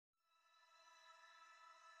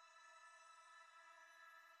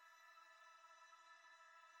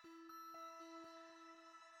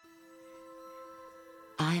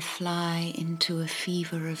fly into a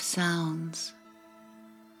fever of sounds.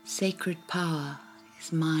 Sacred power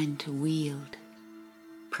is mine to wield,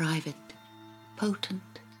 private,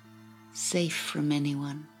 potent, safe from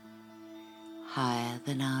anyone, higher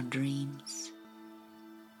than our dreams.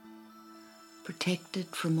 Protected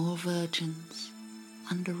from all virgins,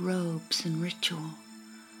 under robes and ritual,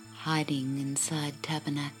 hiding inside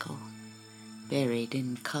tabernacle, buried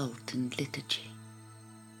in cult and liturgy.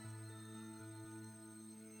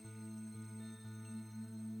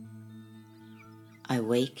 I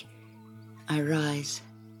wake, I rise,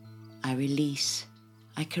 I release,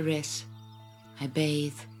 I caress, I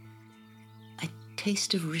bathe, I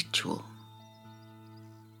taste of ritual.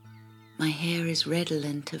 My hair is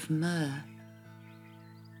redolent of myrrh.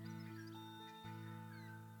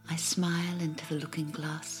 I smile into the looking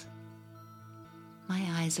glass. My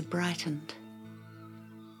eyes are brightened.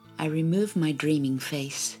 I remove my dreaming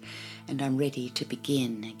face and I'm ready to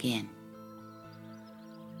begin again.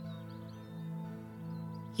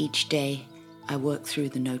 Each day I work through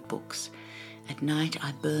the notebooks. At night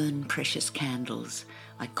I burn precious candles.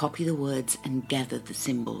 I copy the words and gather the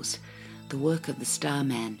symbols. The work of the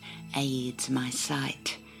starman aids my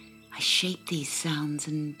sight. I shape these sounds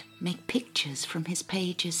and make pictures from his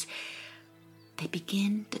pages. They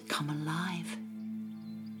begin to come alive.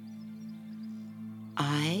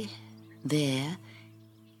 I, there,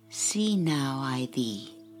 see now I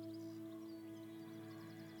thee.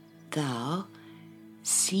 Thou,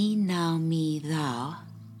 see now me thou,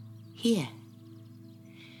 here.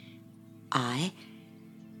 I,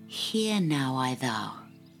 hear now I thou.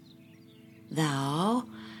 Thou,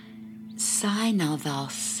 sigh now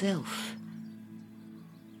thyself.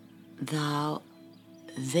 Thou,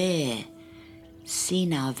 there, see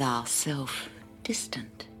now thyself,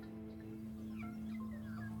 distant.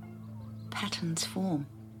 Patterns form,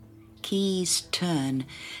 keys turn,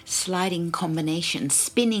 sliding combinations,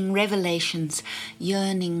 spinning revelations,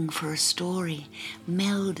 yearning for a story,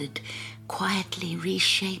 melded, quietly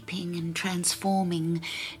reshaping and transforming,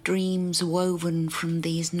 dreams woven from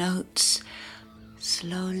these notes.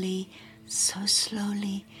 Slowly, so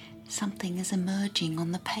slowly, something is emerging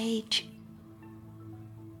on the page.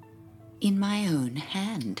 In my own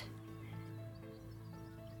hand.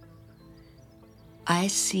 I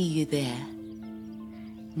see you there.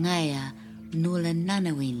 Ngaya nula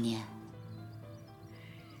nanawinya.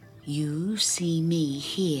 You see me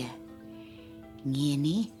here.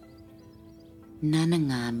 Ngeni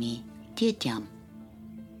nanangami tietiam.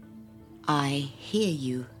 I hear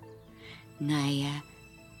you. Ngaya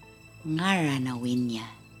ngaranawinya.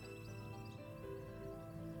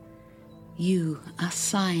 You are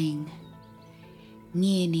sighing.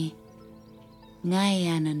 Ngeni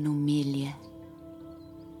ngayana numilia.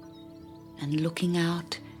 And looking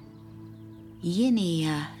out,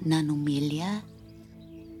 Yinia nanumilia,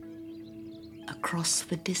 across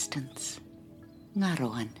the distance,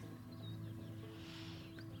 Ngaroan.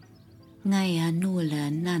 Ngaya nula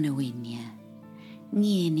nanawinya,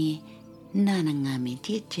 Ngini nanangami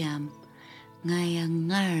titiam, Ngaya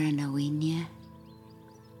ngaranawinya.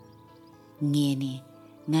 Ngini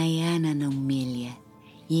ngayana numilia,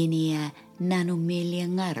 Yinia nanumilia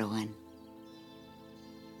Ngaroan.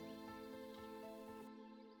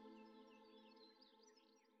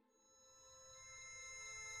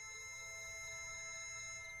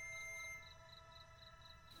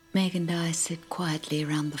 Meg and I sit quietly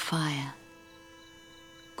around the fire.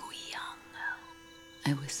 Guyang,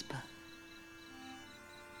 I whisper.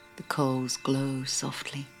 The coals glow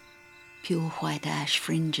softly. Pure white ash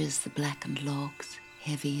fringes the blackened logs,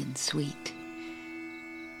 heavy and sweet.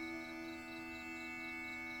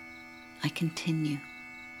 I continue.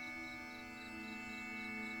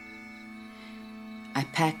 I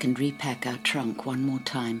pack and repack our trunk one more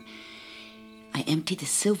time. I empty the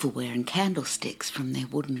silverware and candlesticks from their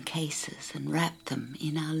wooden cases and wrap them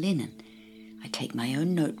in our linen. I take my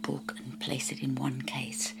own notebook and place it in one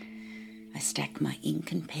case. I stack my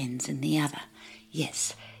ink and pens in the other.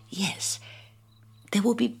 Yes, there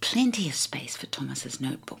will be plenty of space for Thomas's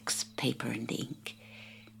notebooks, paper and ink.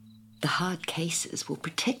 The hard cases will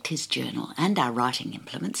protect his journal and our writing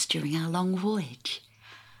implements during our long voyage.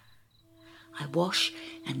 I wash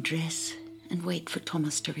and dress and wait for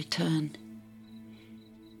Thomas to return.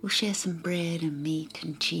 We'll share some bread and meat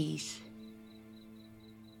and cheese.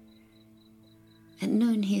 At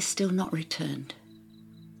noon he is still not returned.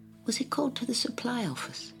 Was he called to the supply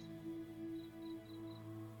office?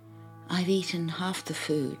 I've eaten half the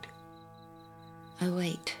food. I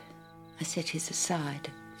wait. I set his aside.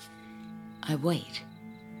 I wait.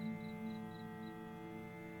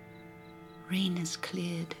 Rain has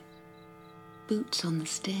cleared. boots on the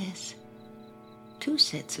stairs. 2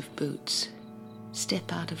 sets of boots.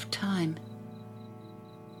 Step out of time.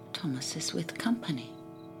 Thomas is with company.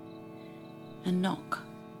 A knock.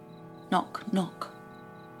 Knock, knock.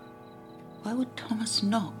 Why would Thomas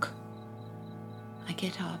knock? I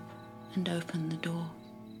get up and open the door.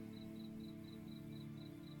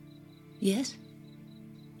 Yes?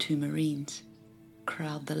 2 Marines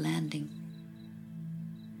crowd the landing.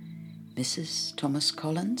 Mrs. Thomas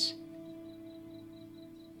Collins?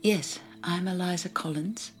 Yes, I'm Eliza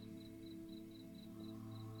Collins.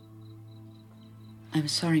 I'm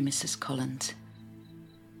sorry, Mrs. Collins.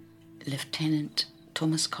 Lieutenant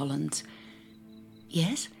Thomas Collins.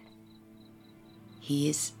 Yes?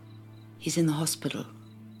 He's in the hospital.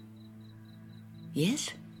 Yes?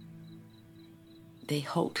 They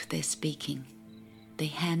halt their speaking. They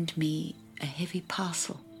hand me a heavy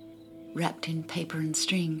parcel wrapped in paper and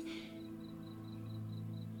string.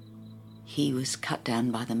 He was cut down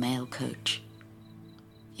by the mail coach.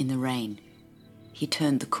 In the rain, he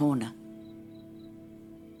turned the corner.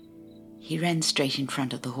 He ran straight in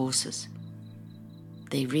front of the horses.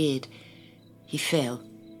 They reared. He fell.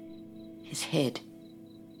 His head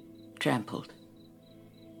trampled.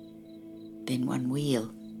 Then one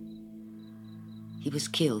wheel. He was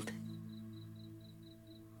killed.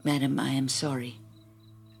 Madam, I am sorry.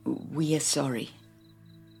 We are sorry.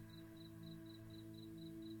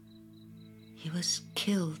 He was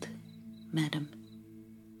killed, madam.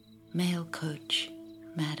 Mail coach,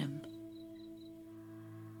 madam.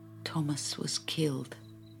 Thomas was killed.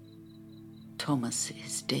 Thomas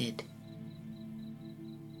is dead.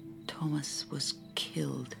 Thomas was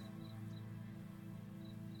killed.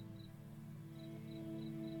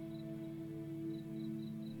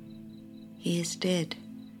 He is dead.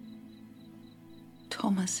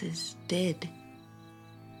 Thomas is dead.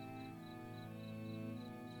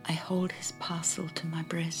 I hold his parcel to my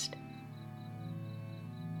breast.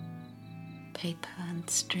 Paper and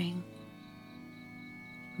string,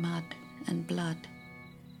 mud and blood.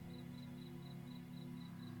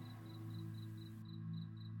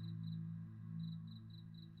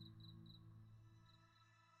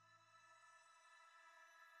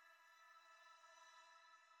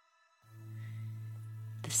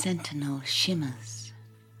 The sentinel shimmers,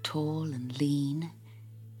 tall and lean,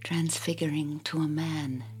 transfiguring to a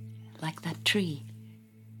man, like that tree.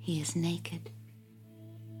 He is naked.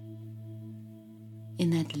 In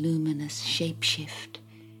that luminous shapeshift,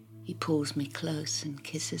 he pulls me close and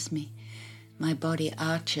kisses me. My body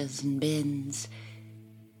arches and bends.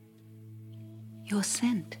 Your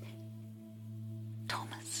scent,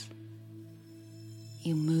 Thomas.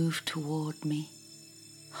 You move toward me,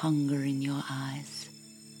 hunger in your eyes.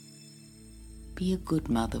 Be a good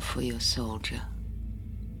mother for your soldier.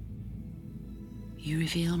 You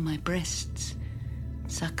reveal my breasts,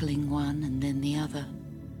 suckling one and then the other.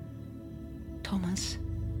 Thomas,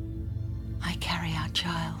 I carry our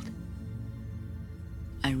child.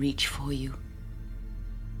 I reach for you.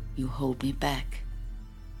 You hold me back.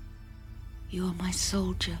 You are my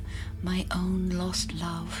soldier, my own lost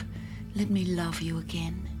love. Let me love you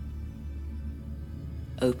again.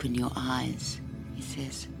 Open your eyes, he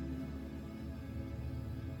says.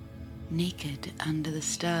 Naked under the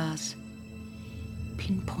stars,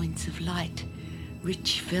 pinpoints of light,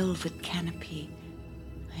 rich velvet canopy.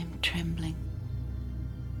 I am trembling.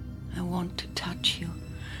 I want to touch you,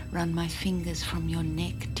 run my fingers from your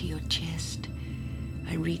neck to your chest.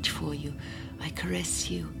 I reach for you, I caress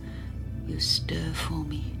you. You stir for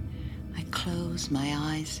me. I close my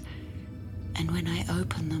eyes, and when I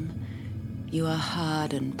open them, you are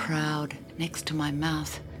hard and proud next to my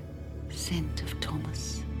mouth, scent of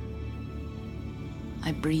Thomas.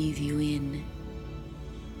 I breathe you in,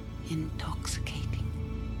 intoxicating.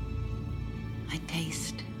 I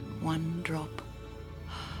taste one drop.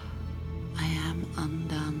 I am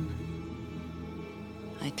undone.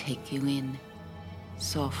 I take you in,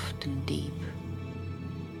 soft and deep.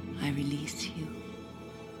 I release you,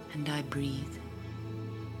 and I breathe.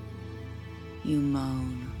 You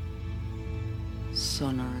moan,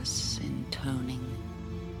 sonorous intoning.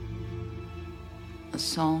 A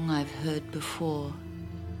song I've heard before.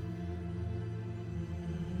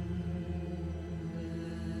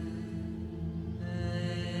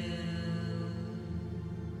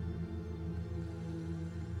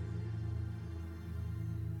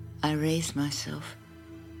 I raise myself.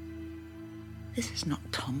 This is not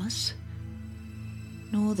Thomas,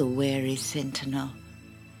 nor the wary sentinel.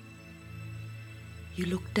 You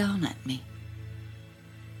look down at me.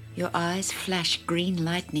 Your eyes flash green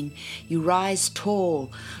lightning. You rise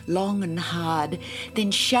tall, long and hard,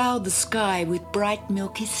 then shower the sky with bright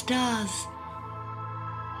milky stars.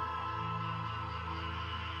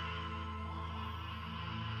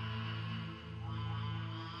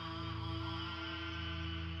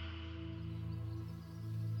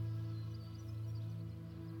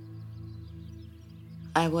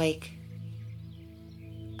 I wake.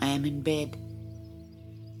 I am in bed.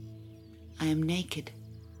 I am naked.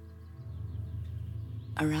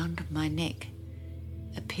 Around my neck,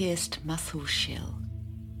 a pierced mussel shell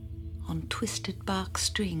on twisted bark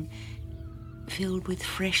string filled with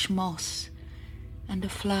fresh moss and a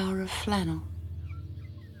flower of flannel.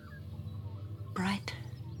 Bright,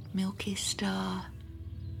 milky star.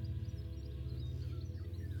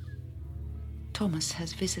 Thomas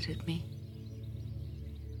has visited me.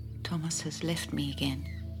 Thomas has left me again.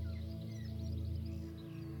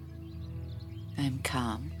 I am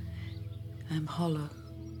calm. I am hollow.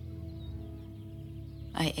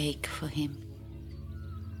 I ache for him.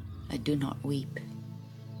 I do not weep.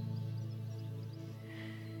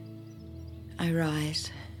 I rise.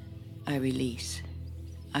 I release.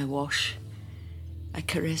 I wash. I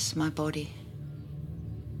caress my body.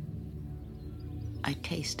 I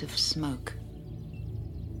taste of smoke.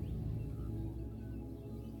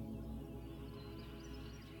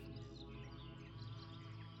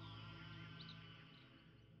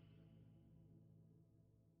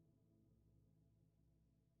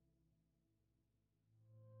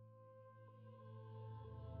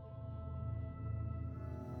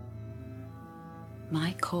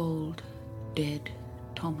 My cold, dead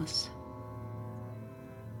Thomas.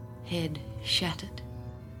 Head shattered.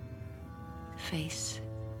 Face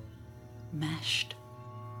mashed.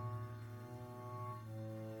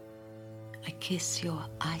 I kiss your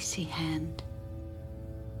icy hand.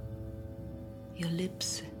 Your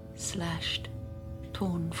lips slashed,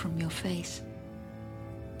 torn from your face.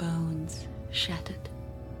 Bones shattered.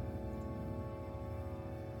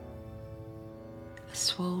 A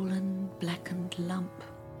swollen, blackened lump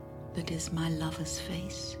that is my lover's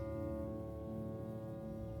face.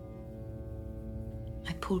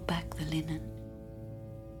 I pull back the linen,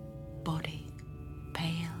 body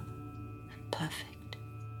pale and perfect.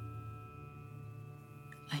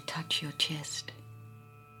 I touch your chest,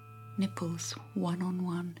 nipples one on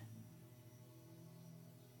one.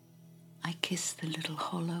 I kiss the little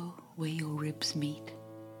hollow where your ribs meet,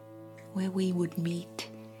 where we would meet,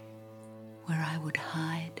 where I would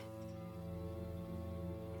hide.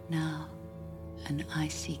 Now an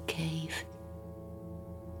icy cave.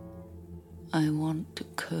 I want to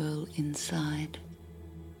curl inside.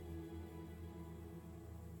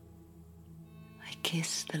 I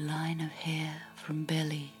kiss the line of hair from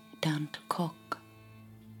belly down to cock.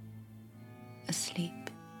 Asleep,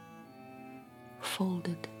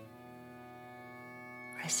 folded,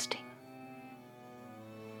 resting.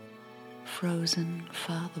 Frozen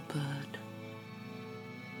father bird.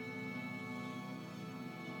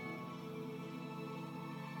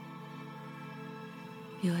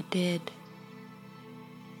 You are dead.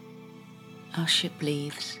 Our ship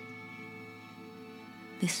leaves.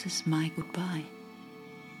 This is my goodbye.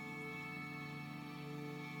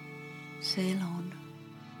 Sail on.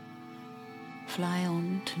 Fly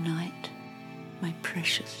on tonight, my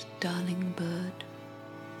precious darling bird.